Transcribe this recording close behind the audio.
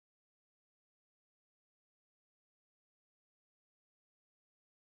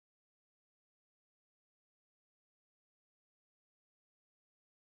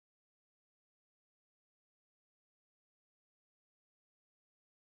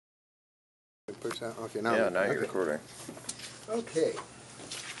sound? Okay, now. Yeah, now you're recording. Okay.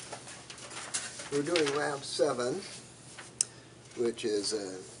 We're doing lab 7, which is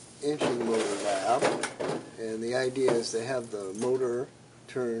an inching motor lab, and the idea is to have the motor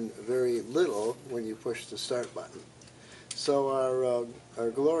turn very little when you push the start button. So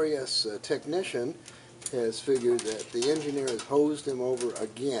our glorious technician has figured that the engineer has hosed him over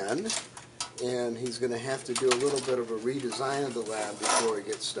again, and he's going to have to do a little bit of a redesign of the lab before he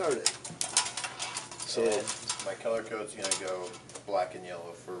gets started. So and my color code's going to go black and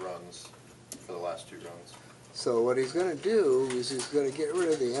yellow for runs, for the last 2 runs. So what he's going to do is he's going to get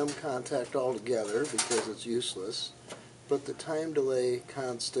rid of the M contact altogether because it's useless. Put the time delay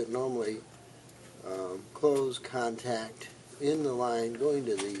constant, normally close contact in the line going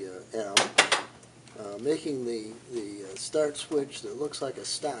to the M, making the start switch that looks like a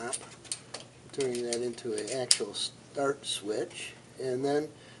stop, turning that into an actual start switch, and then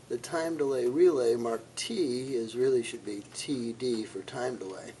the time delay relay marked T really should be TD for time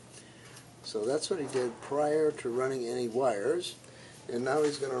delay. So that's what he did prior to running any wires, and now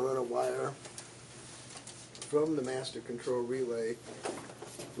he's going to run a wire from the master control relay,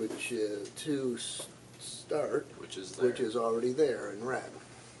 which to start, which is already there in red.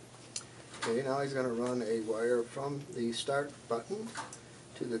 Okay, now he's going to run a wire from the start button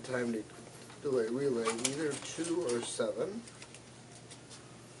to the time delay relay, either 2 or 7.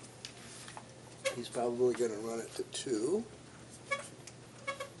 He's probably going to run it to 2.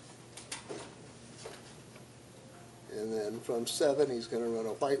 And then from 7, he's going to run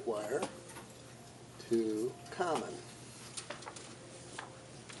a white wire to common.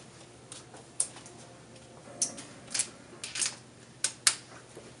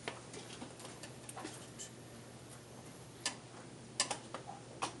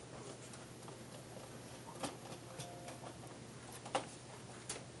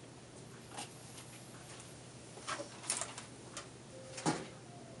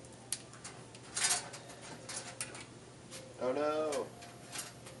 Oh no!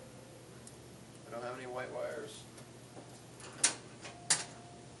 I don't have any white wires.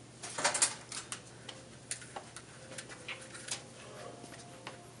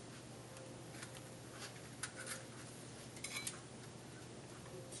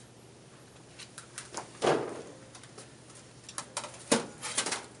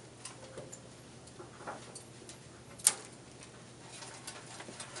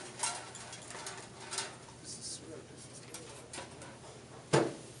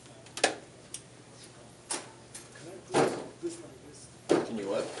 Can you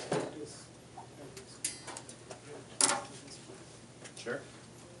what? Sure.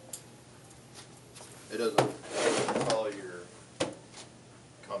 It doesn't follow your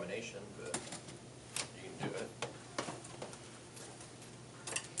combination, but you can do it.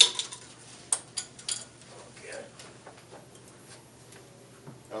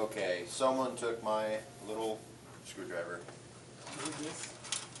 Okay, someone took my little screwdriver.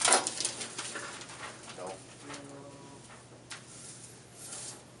 No.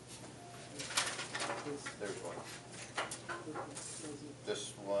 There's one.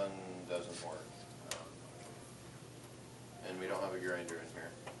 This one doesn't work. And we don't have a grinder in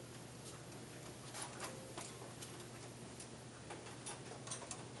here.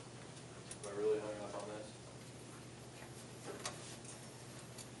 Am I really hung up on this?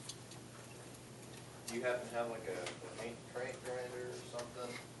 Do you happen to have like a paint crank grinder or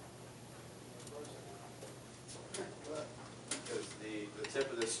something? Because the tip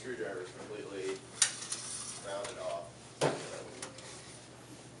of this screwdriver is completely rounded off.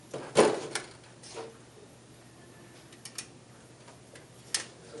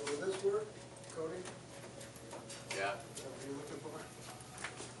 So will this work, Cody? Yeah. Is that what you're looking for?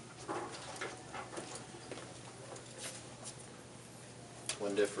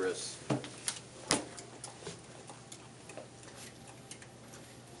 Wondiferous.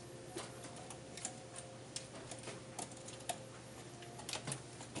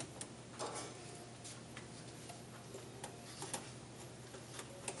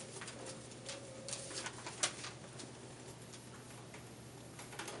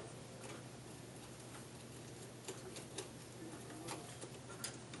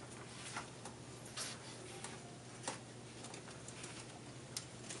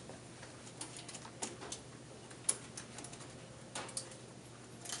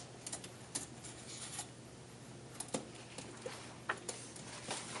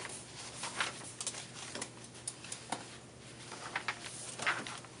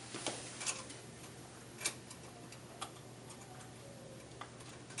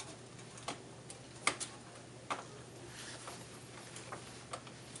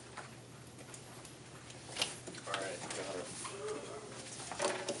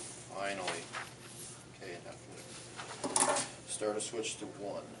 to switch to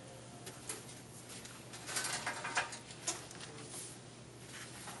 1.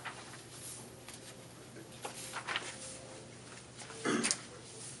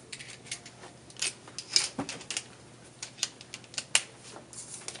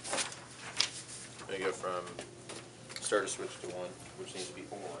 There you go from start to switch to 1, which needs to be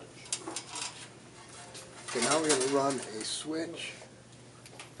orange. Okay, now we're going to run a switch,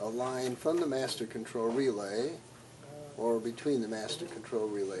 a line from the master control relay, or between the master control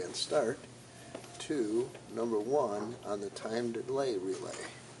relay and start, to number 1 on the time delay relay.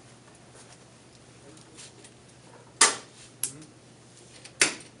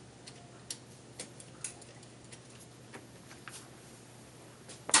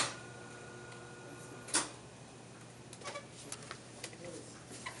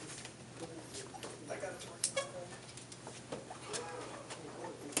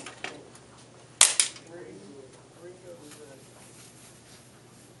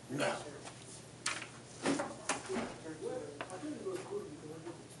 No.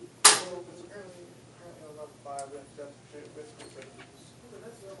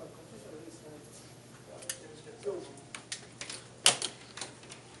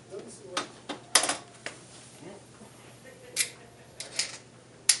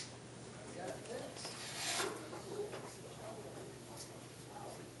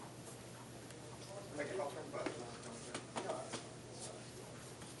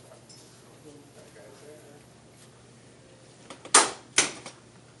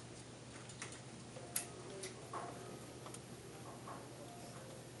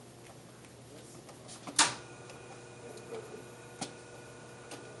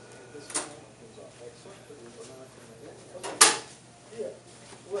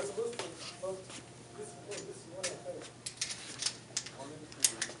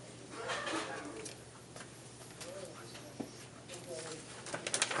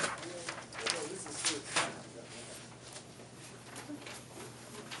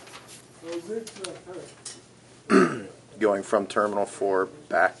 Going from terminal 4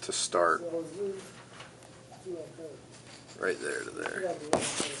 back to start. Right there to there.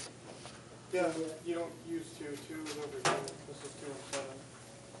 Yeah, you don't use 2. 2 is over here. This is 2 and 7.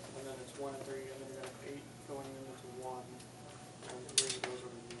 And then it's 1 and 3, and then you got 8 going into 1. And 3 goes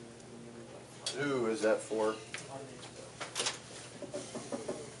over here. And then Who is that for?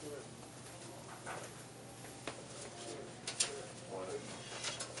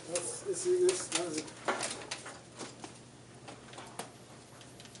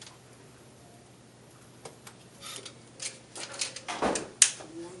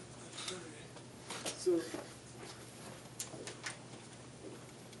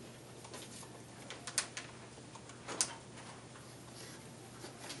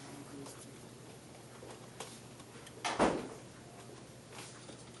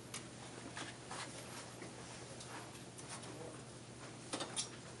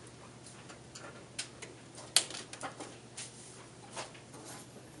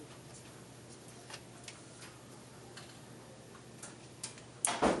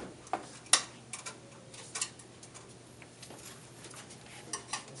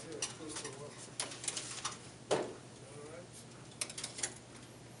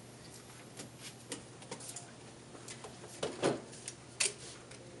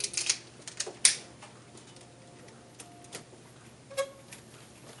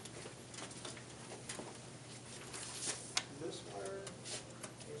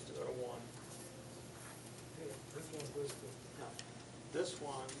 this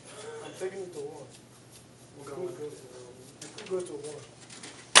one, I'm taking it to 1. We'll go with it. It could go to 1.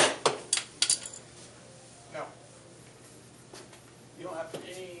 No. You don't have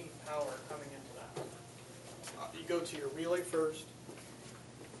any power coming into that. You go to your relay first.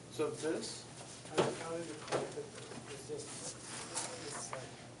 So this, I counted the contact is just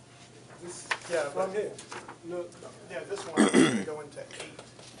this. Yeah, from here. No, yeah, this one is going to go into 8,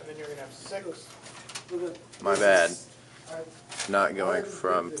 and then you're going to have 6. My bad. Not going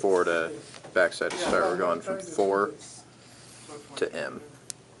from 4 to backside to start. We're going from 4 to M.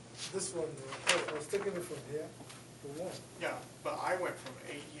 This one, I was taking it from here to 1. Yeah, but I went from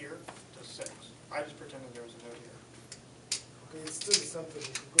 8 here to 6. I just pretended there was a note here. Okay, it's still something.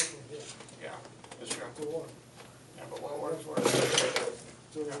 You can go from here. Yeah, that's true. To 1. Yeah, but what works works.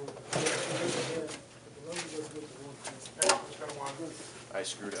 So, yeah. Just go to 1. I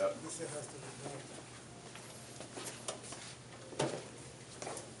screwed up. This has to be done.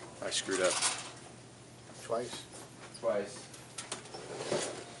 I screwed up. Twice. Twice.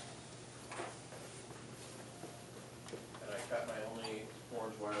 And I cut my only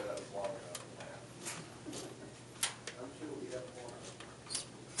orange wire that was long enough in half. I'm sure we have more.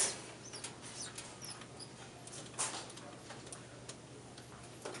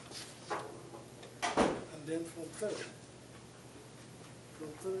 then from third I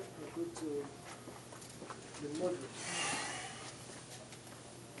go to the moderate.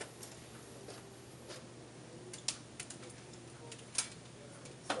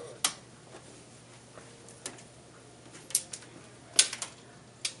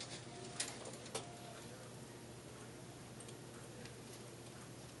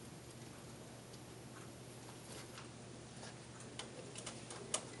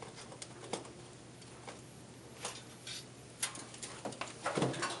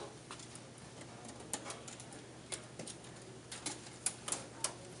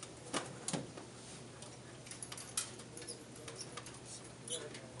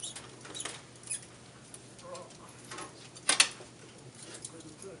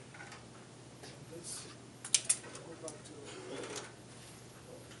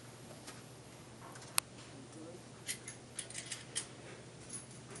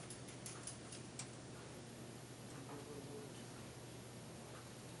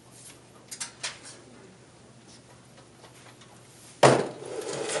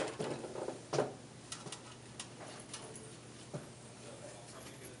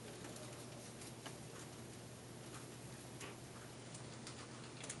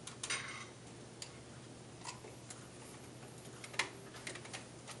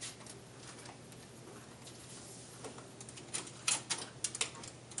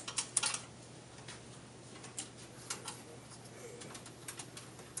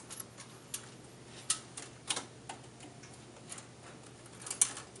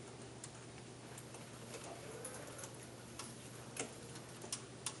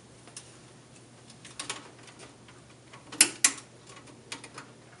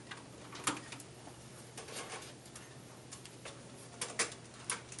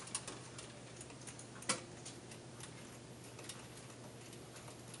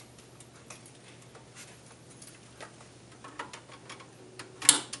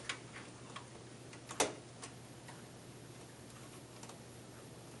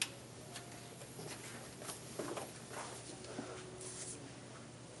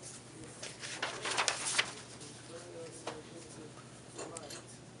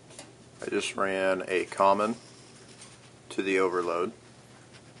 I just ran a common to the overload,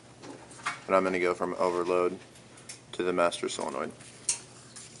 and I'm going to go from overload to the master solenoid.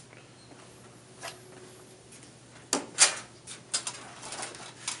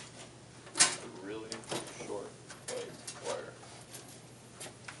 Really short wire.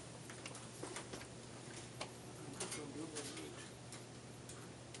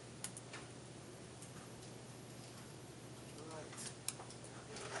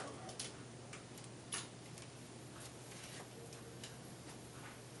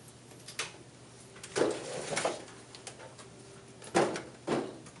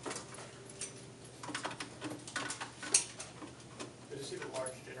 Did you see the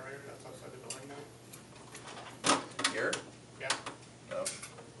large generator that's outside the building now? Here? Yeah. No.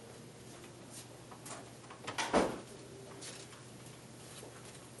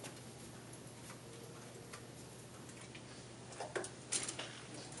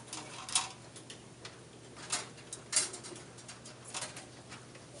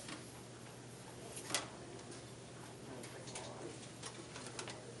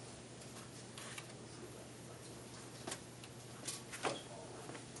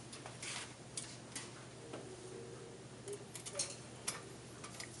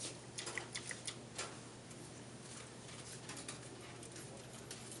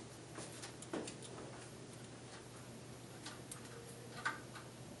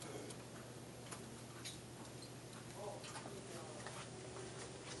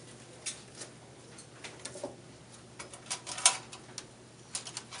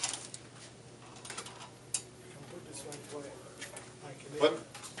 What?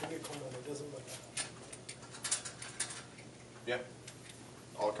 It doesn't matter. Yeah.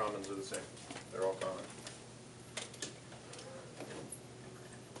 All commons are the same. They're all common.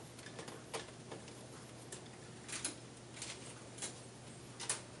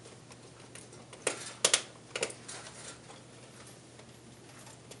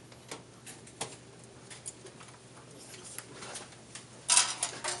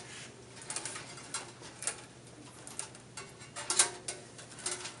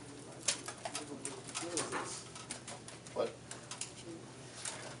 What?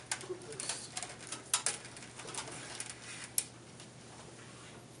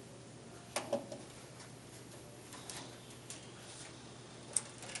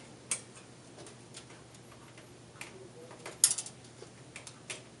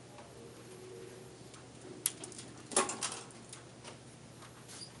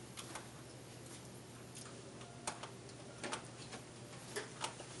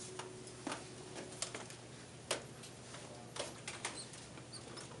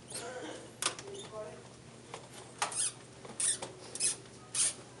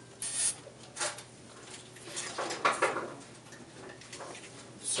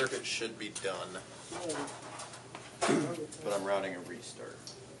 circuit should be done, but I'm routing a restart.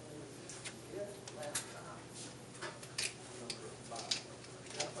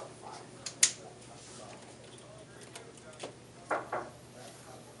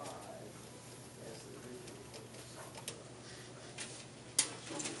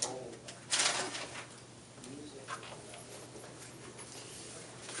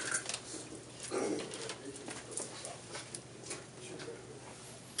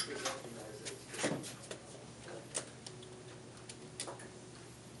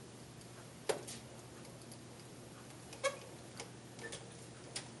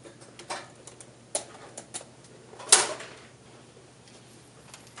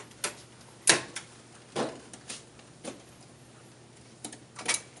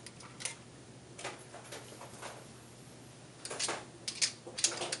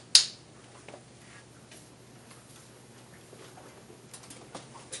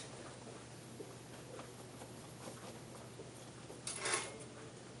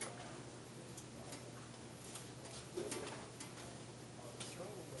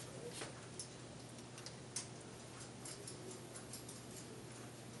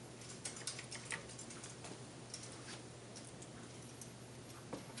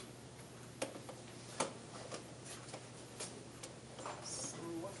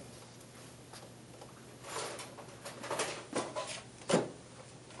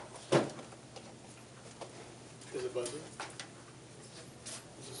 Is it buzzing?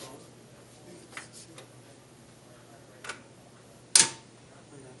 Is this on?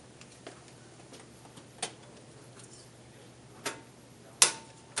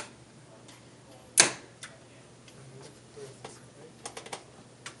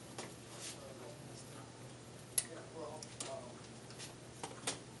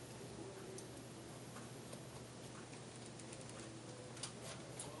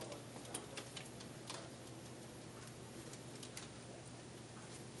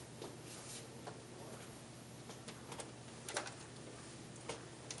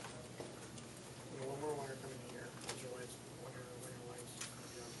 One more wire coming here. Your lights, when your lights come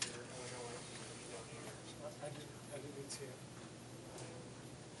down here, and when your lights come down here. I didn't see it.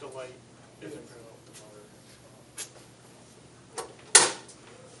 The light isn't going off the motor.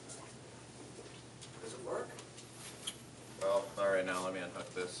 Does it work? Well, not right now. Let me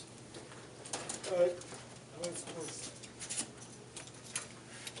unhook this. Alright. Let's move.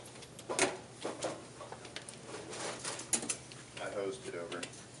 I hosed it over.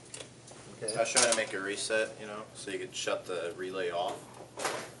 Okay. I was trying to make a reset, you know, so you could shut the relay off.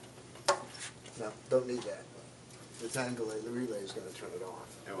 No, don't need that. The time delay, the relay is gonna turn it off.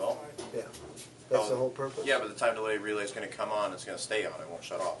 It will? Yeah. That's the Oh, whole purpose? Yeah, but the time delay relay is going to come on. It's going to stay on. It won't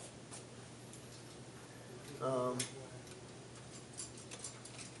shut off.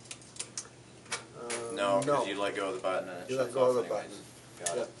 No, because you let go of the button and it You shuts let go off of the anyways.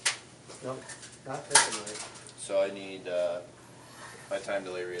 Got Yep. it. No, not thinking right. So I need my time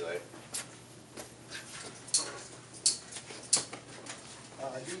delay relay.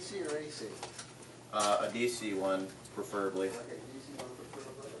 DC or AC? A DC one, preferably. Okay, DC one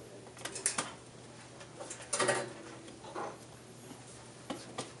preferably.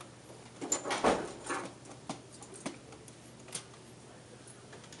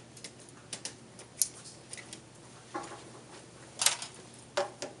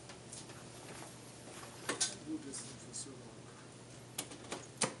 Move this for so long.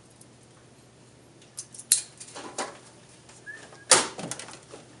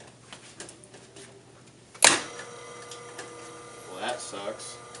 Well, that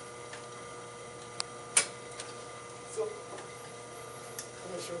sucks. So,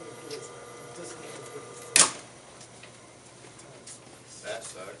 I'm not sure if it is. This one is with this That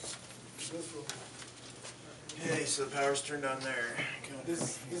sucks. This one. Okay, so the power's turned on there.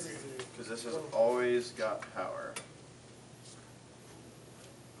 This is the. Because this has always got power.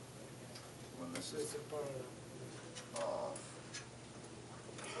 When this This is is power. off.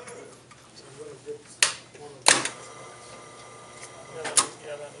 So I'm gonna get one of these.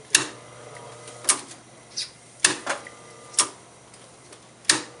 Yeah, that needs to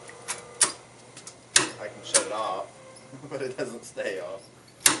I can shut it off, but it doesn't stay off.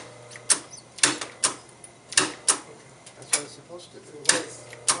 That's what it's supposed to So do. what's,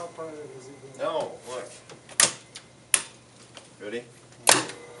 how far is it going? No, look. Ready?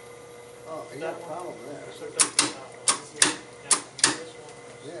 Oh, he got a problem there.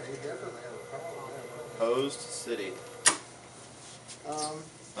 Yeah, he definitely had a problem there. Hosed city. I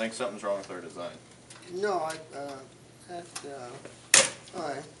think something's wrong with our design. No, alright,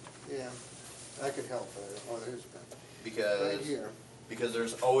 yeah, I could help there. Oh, there's been, right Because here. because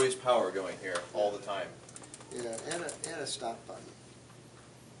there's always power going here all the time. Yeah, and a stop button.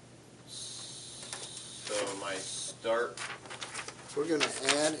 So my start, We're gonna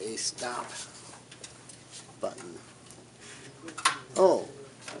add a stop button. Oh,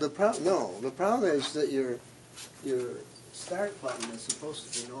 the problem is that your start button is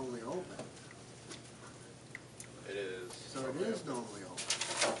supposed to be normally open. it is. So it is normally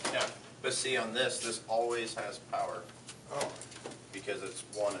open. Yeah, but see on this always has power Oh. because it's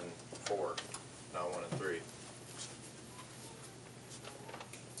 1 and 4, not 1 and 3.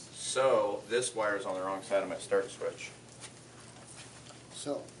 So this wire is on the wrong side of my start switch.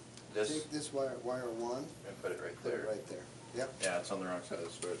 So, This, take this wire 1, and put it right put it there. right there. Yep. Yeah, it's on the wrong side of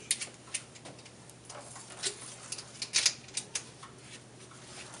the switch.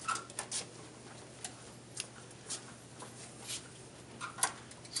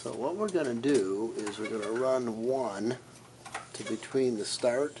 So what we're gonna do is we're gonna run 1 to between the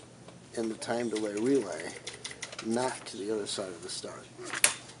start and the time delay relay, not to the other side of the start.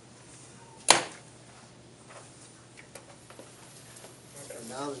 And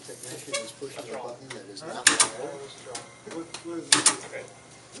now the technician is pushing a button that is not wired. What is this? Okay.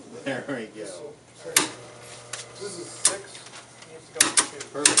 There we go. This is 6. Needs to go in 2.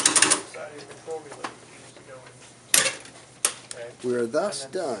 Perfect. Side of your control relay needs to go in 2. Okay. We are thus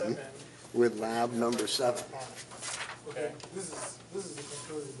And then done 7. with lab number 7. Okay, Okay. this is the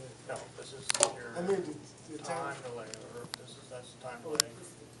control delay. No, this is your I mean, the time time. delay, or that's the time Oh, delay.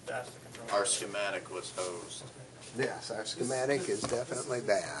 That's the control. Our delay. schematic was hosed. Okay. Yes, our schematic is definitely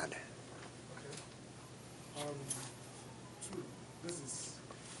bad. Okay. 2. This is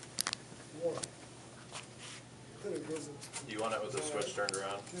 1. Then it goes into 2. You want it with the switch turned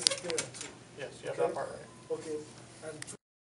around? This is there 2. Yes, you have that part right. Okay, and 2.